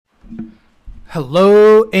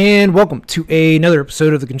Hello and welcome to another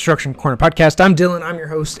episode of the Construction Corner Podcast. I'm Dillon, I'm your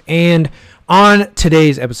host, and on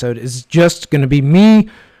today's episode is just going to be me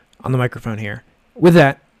on the microphone here. With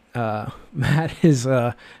that, Matt is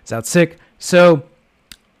out sick, so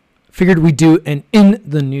figured we'd do an In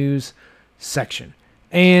the News section.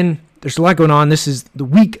 And there's a lot going on. This is the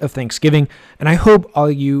week of Thanksgiving, and I hope all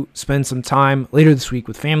you spend some time later this week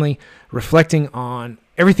with family reflecting on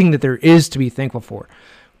everything that there is to be thankful for.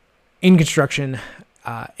 In construction,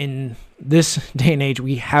 in this day and age,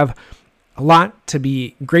 we have a lot to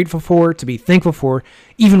be grateful for, to be thankful for,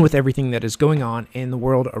 even with everything that is going on in the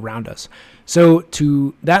world around us. So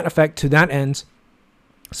to that effect, to that end,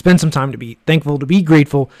 spend some time to be thankful, to be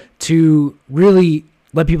grateful, to really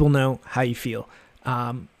let people know how you feel.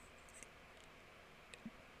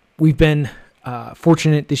 We've been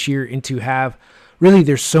fortunate this year to have, really,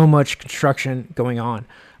 there's so much construction going on.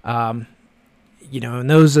 And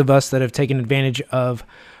those of us that have taken advantage of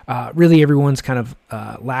really everyone's kind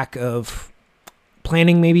of lack of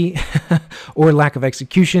planning maybe or lack of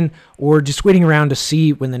execution or just waiting around to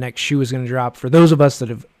see when the next shoe is going to drop. For those of us that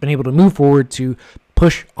have been able to move forward, to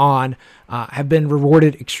push on, have been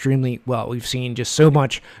rewarded extremely well. We've seen just so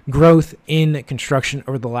much growth in construction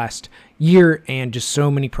over the last year and just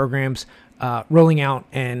so many programs rolling out,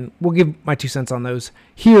 and we'll give my 2 cents on those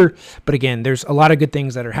here. But again, there's a lot of good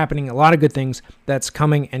things that are happening, a lot of good things that's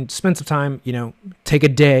coming, and spend some time, take a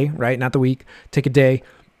day, right? Not the week, take a day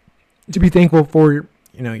to be thankful for,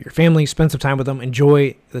 your family, spend some time with them,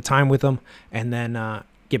 enjoy the time with them, and then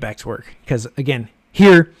get back to work. Because again,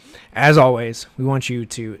 here, as always, we want you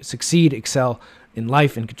to succeed, excel in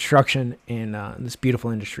life, in construction, in this beautiful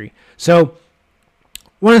industry. So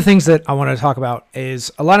one of the things that I want to talk about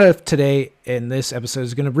is a lot of today in this episode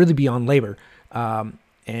is going to really be on labor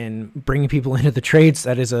and bringing people into the trades.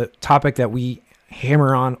 That is a topic that we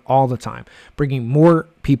hammer on all the time, bringing more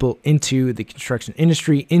people into the construction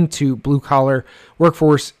industry, into blue-collar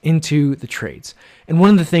workforce, into the trades. And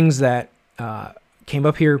one of the things that came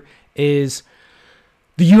up here is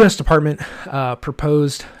the U.S. Department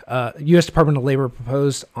U.S. Department of Labor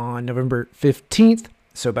proposed on November 15th,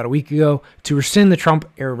 so about a week ago, to rescind the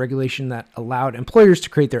Trump-era regulation that allowed employers to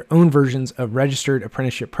create their own versions of registered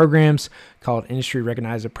apprenticeship programs called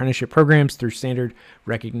industry-recognized apprenticeship programs through standard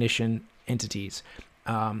recognition entities.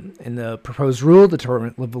 In the proposed rule, the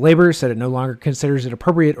Department of Labor said it no longer considers it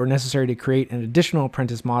appropriate or necessary to create an additional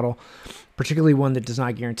apprentice model, particularly one that does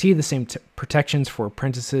not guarantee the same protections for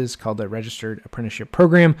apprentices, called the Registered Apprenticeship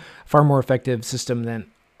Program, a far more effective system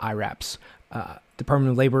than IRAPs.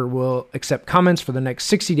 Department of Labor will accept comments for the next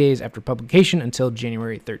 60 days after publication until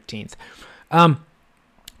January 13th.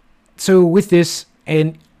 So with this,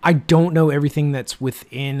 and I don't know everything that's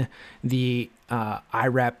within the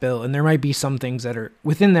IRAP bill, and there might be some things that are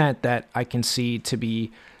within that I can see to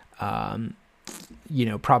be,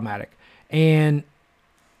 problematic. And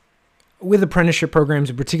with apprenticeship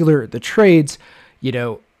programs, in particular the trades,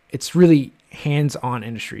 it's really hands-on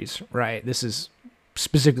industries, right? This is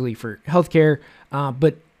specifically for healthcare,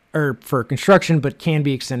 or for construction, but can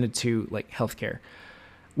be extended to like healthcare.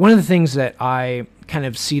 One of the things that I kind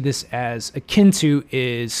of see this as akin to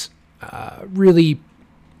is really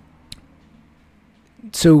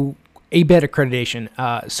so ABET accreditation.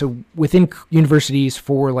 So within universities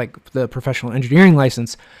for like the professional engineering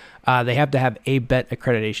license, they have to have ABET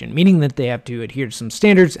accreditation, meaning that they have to adhere to some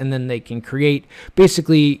standards, and then they can create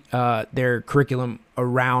basically their curriculum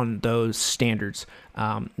around those standards.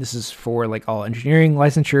 This is for like all engineering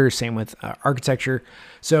licensure, same with architecture.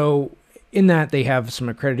 So in that, they have some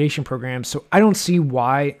accreditation programs. So I don't see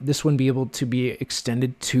why this wouldn't be able to be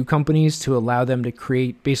extended to companies to allow them to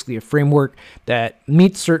create basically a framework that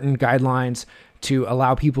meets certain guidelines to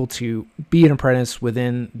allow people to be an apprentice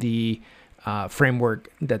within the framework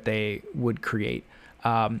that they would create.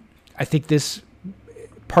 I think this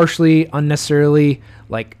partially unnecessarily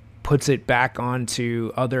puts it back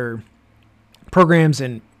onto other programs,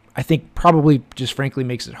 and I think probably just frankly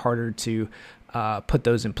makes it harder to put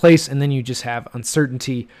those in place, and then you just have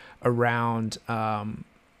uncertainty around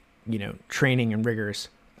training and rigorous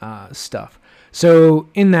stuff. So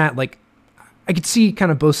in that, I could see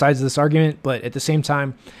kind of both sides of this argument, but at the same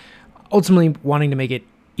time, ultimately wanting to make it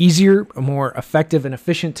easier, more effective and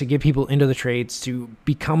efficient to get people into the trades, to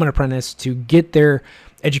become an apprentice, to get their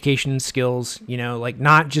education skills,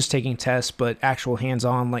 not just taking tests, but actual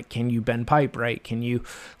hands-on, can you bend pipe, right? Can you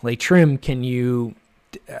lay trim? Can you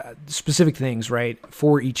specific things, right,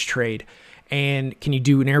 for each trade? And can you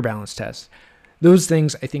do an air balance test? Those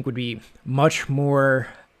things I think would be much more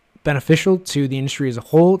beneficial to the industry as a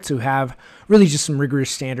whole to have really just some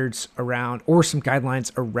rigorous standards around, or some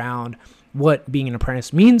guidelines around, what being an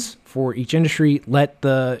apprentice means for each industry. Let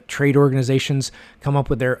the trade organizations come up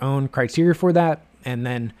with their own criteria for that, and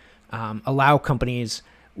then allow companies,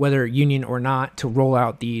 whether union or not, to roll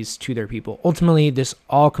out these to their people. Ultimately, this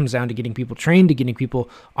all comes down to getting people trained, to getting people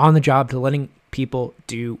on the job, to letting people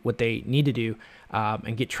do what they need to do,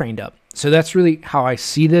 and get trained up. So that's really how I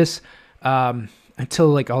see this. Until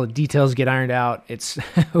like all the details get ironed out, it's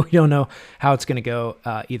we don't know how it's going to go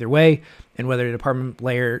either way, and whether the Department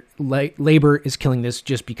of Labor is killing this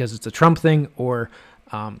just because it's a Trump thing, or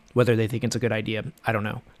whether they think it's a good idea. I don't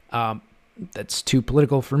know. That's too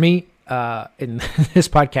political for me in this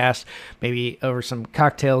podcast. Maybe over some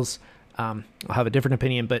cocktails, I'll have a different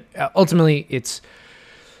opinion, but ultimately it's,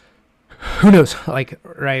 who knows, like,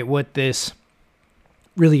 right, what this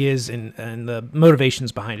really is, and the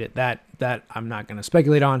motivations behind it, that I'm not going to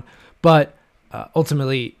speculate on. But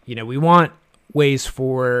ultimately, we want ways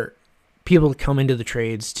for people to come into the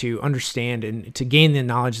trades to understand and to gain the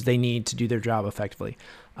knowledge they need to do their job effectively.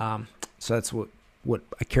 So that's what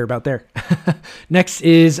I care about there. Next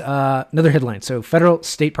is another headline. So federal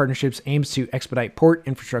state partnerships aims to expedite port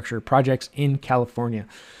infrastructure projects in California.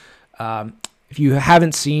 If you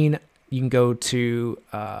haven't seen, you can go to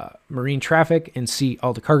marine traffic and see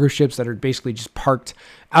all the cargo ships that are basically just parked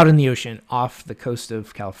out in the ocean off the coast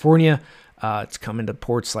of California. It's coming to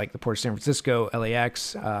ports like the Port of San Francisco,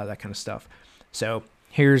 LAX, that kind of stuff. So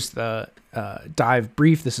here's the dive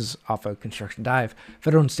brief. This is off of Construction Dive.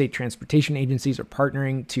 Federal and state transportation agencies are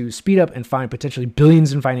partnering to speed up and find potentially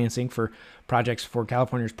billions in financing for projects for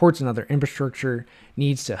California's ports and other infrastructure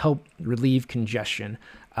needs to help relieve congestion.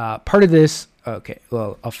 Part of this, okay,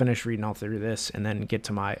 well, I'll finish reading all through this and then get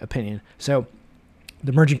to my opinion. So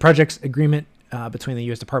the Emerging Projects Agreement between the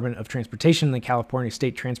U.S. Department of Transportation and the California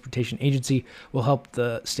State Transportation Agency will help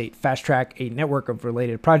the state fast-track a network of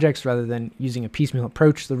related projects rather than using a piecemeal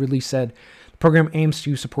approach, the release said. The program aims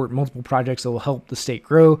to support multiple projects that will help the state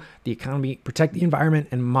grow the economy, protect the environment,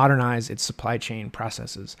 and modernize its supply chain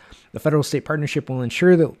processes. The federal-state partnership will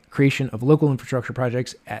ensure the creation of local infrastructure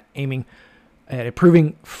projects aiming at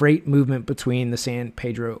improving freight movement between the San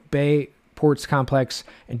Pedro Bay ports complex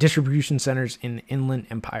and distribution centers in the Inland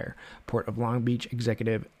Empire. Port of Long Beach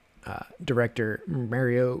Executive Director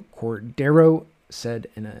Mario Cordero said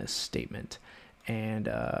in a statement. And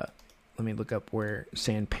let me look up where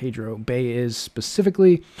San Pedro Bay is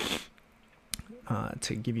specifically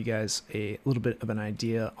to give you guys a little bit of an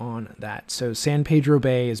idea on that. So San Pedro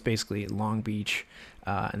Bay is basically Long Beach,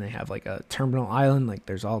 and they have like a terminal island. Like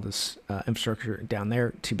there's all this infrastructure down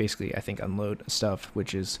there to basically, I think, unload stuff,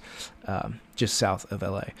 which is just south of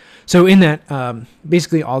LA. So in that,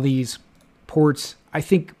 basically all these ports, I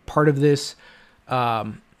think part of this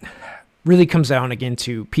really comes down again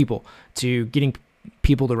to people, to getting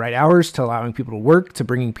people the right hours, to allowing people to work, to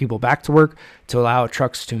bringing people back to work, to allow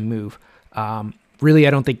trucks to move. Really,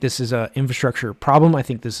 I don't think this is an infrastructure problem. I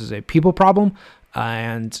think this is a people problem,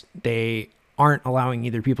 and they aren't allowing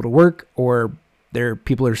either people to work, or their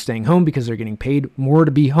people are staying home because they're getting paid more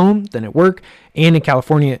to be home than at work. And in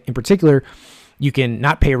California in particular, you can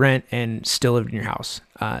not pay rent and still live in your house.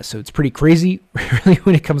 So it's pretty crazy, really,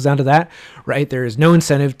 when it comes down to that, right? There is no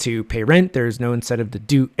incentive to pay rent. There is no incentive to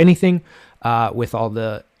do anything with all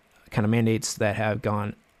the kind of mandates that have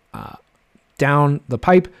gone down the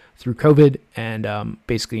pipe through COVID, and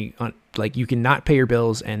basically like you cannot pay your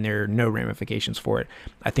bills and there are no ramifications for it.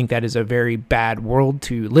 I think that is a very bad world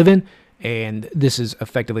to live in, and this is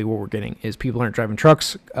effectively what we're getting is people aren't driving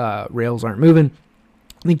trucks, rails aren't moving.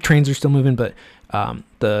 I think trains are still moving, but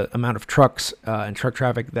the amount of trucks and truck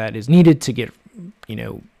traffic that is needed to get,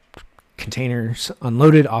 containers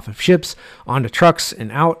unloaded off of ships onto trucks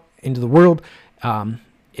and out into the world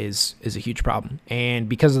is a huge problem. And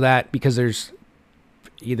because of that, because there's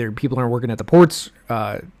either people aren't working at the ports,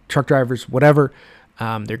 truck drivers, whatever,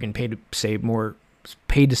 they're getting paid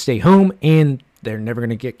to stay home, and they're never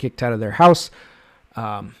going to get kicked out of their house.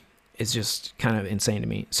 It's just kind of insane to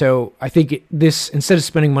me. So I think this, instead of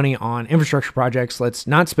spending money on infrastructure projects, let's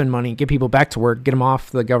not spend money, get people back to work, get them off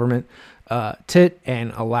the government tit,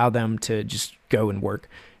 and allow them to just go and work.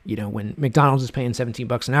 When McDonald's is paying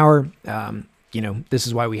 $17 an hour, this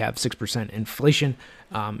is why we have 6% inflation,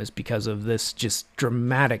 is because of this just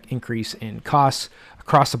dramatic increase in costs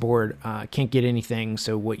across the board. Can't get anything.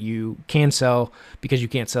 So what you can sell, because you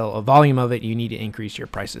can't sell a volume of it, you need to increase your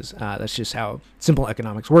prices. That's just how simple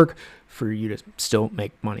economics work for you to still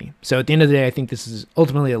make money. So at the end of the day, I think this is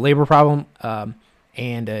ultimately a labor problem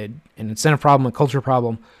and an incentive problem, a culture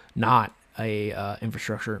problem, not a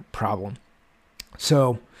infrastructure problem.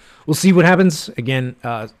 So we'll see what happens. Again,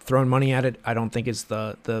 throwing money at it, I don't think is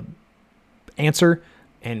the answer.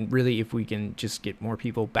 And really, if we can just get more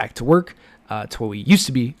people back to work to what we used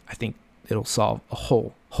to be, I think it'll solve a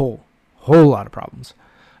whole lot of problems.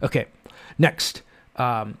 Okay, next.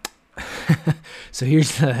 So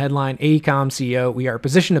here's the headline. AECOM CEO, we are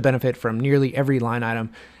positioned to benefit from nearly every line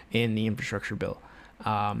item in the infrastructure bill.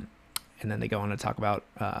 And then they go on to talk about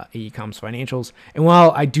AECOM's financials. And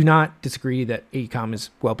while I do not disagree that AECOM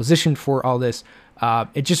is well positioned for all this,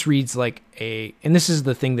 it just reads like and this is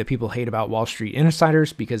the thing that people hate about Wall Street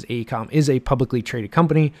insiders, because AECOM is a publicly traded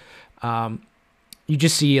company. You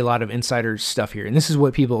just see a lot of insider stuff here. And this is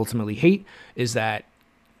what people ultimately hate, is that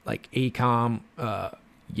like AECOM,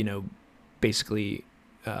 basically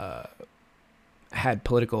had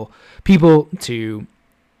political people to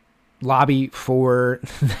lobby for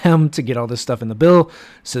them to get all this stuff in the bill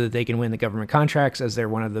so that they can win the government contracts, as they're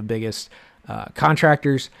one of the biggest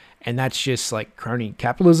contractors. And that's just like crony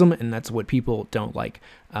capitalism, and that's what people don't like.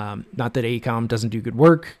 Not that AECOM doesn't do good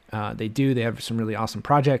work. They do. They have some really awesome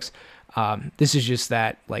projects. This is just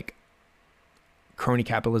that like crony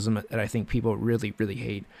capitalism that I think people really, really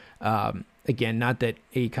hate. Again, not that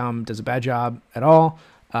AECOM does a bad job at all,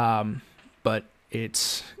 but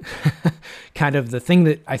it's kind of the thing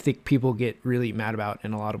that I think people get really mad about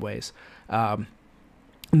in a lot of ways. And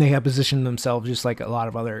they have positioned themselves just like a lot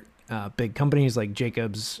of other big companies like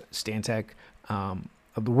Jacobs, Stantec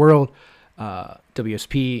of the world,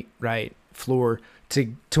 WSP, right, Fluor,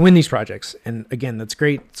 to win these projects. And again, that's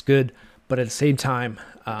great. It's good. But at the same time,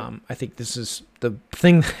 I think this is the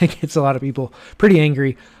thing that gets a lot of people pretty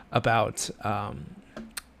angry about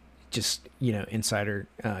just, insider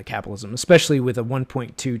capitalism, especially with a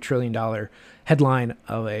 $1.2 trillion headline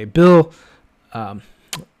of a bill.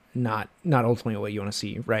 Not ultimately what you want to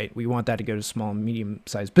see, right? We want that to go to small and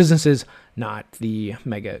medium-sized businesses, not the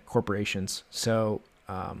mega corporations. So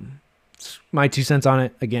my 2 cents on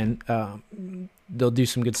it. Again, they'll do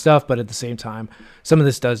some good stuff, but at the same time, some of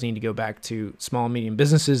this does need to go back to small and medium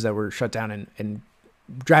businesses that were shut down and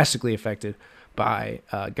drastically affected by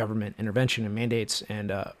government intervention and mandates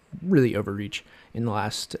and really overreach in the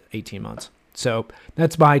last 18 months. So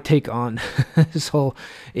that's my take on this whole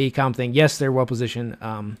AECOM thing. Yes, they're well positioned.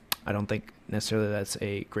 I don't think necessarily that's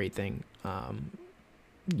a great thing.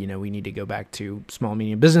 We need to go back to small and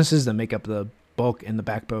medium businesses that make up the bulk and the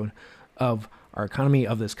backbone of our economy,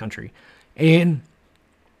 of this country. And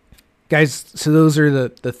guys, so those are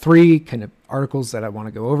the three kind of articles that I want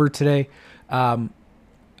to go over today.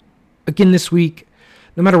 Again, this week,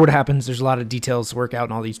 no matter what happens, there's a lot of details to work out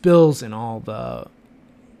in all these bills and all the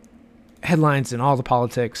headlines and all the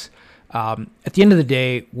politics. At the end of the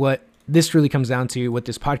day, what this really comes down to, what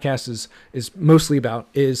this podcast is mostly about,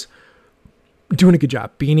 is doing a good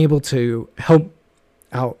job, being able to help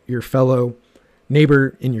out your fellow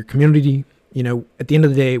neighbor in your community. At the end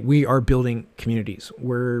of the day, we are building communities.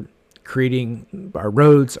 We're creating our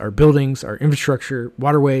roads, our buildings, our infrastructure,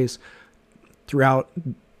 waterways throughout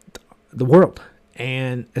the world.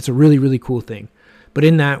 And it's a really, really cool thing. But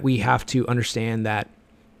in that, we have to understand that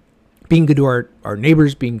being good to our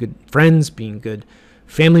neighbors, being good friends, being good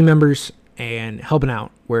family members, and helping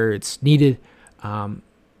out where it's needed,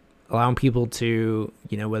 allowing people to,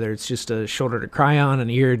 whether it's just a shoulder to cry on, an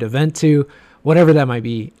ear to vent to, whatever that might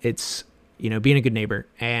be, it's, being a good neighbor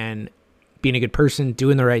and being a good person,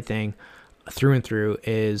 doing the right thing through and through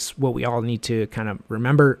is what we all need to kind of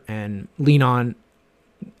remember and lean on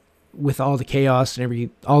with all the chaos and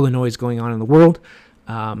all the noise going on in the world.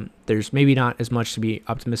 There's maybe not as much to be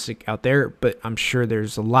optimistic out there, but I'm sure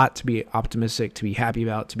there's a lot to be optimistic, to be happy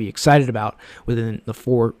about, to be excited about within the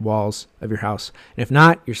four walls of your house. And if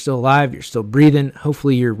not, you're still alive, you're still breathing.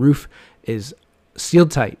 Hopefully your roof is sealed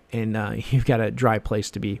tight and you've got a dry place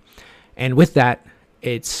to be. And with that,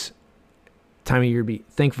 it's time of year to be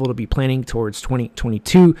thankful, to be planning towards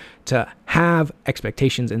 2022, to have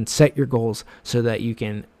expectations and set your goals so that you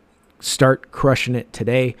can start crushing it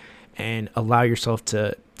today and allow yourself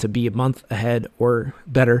to be a month ahead or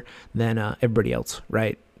better than everybody else,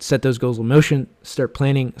 right? Set those goals in motion, start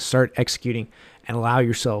planning, start executing, and allow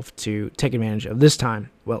yourself to take advantage of this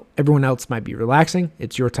time. Well, everyone else might be relaxing.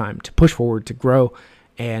 It's your time to push forward, to grow,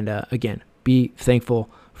 and again, be thankful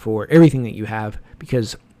for everything that you have,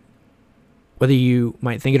 because whether you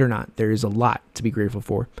might think it or not, there is a lot to be grateful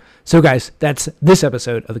for. So guys, that's this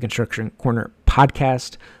episode of the Construction Corner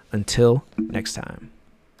podcast. Until next time.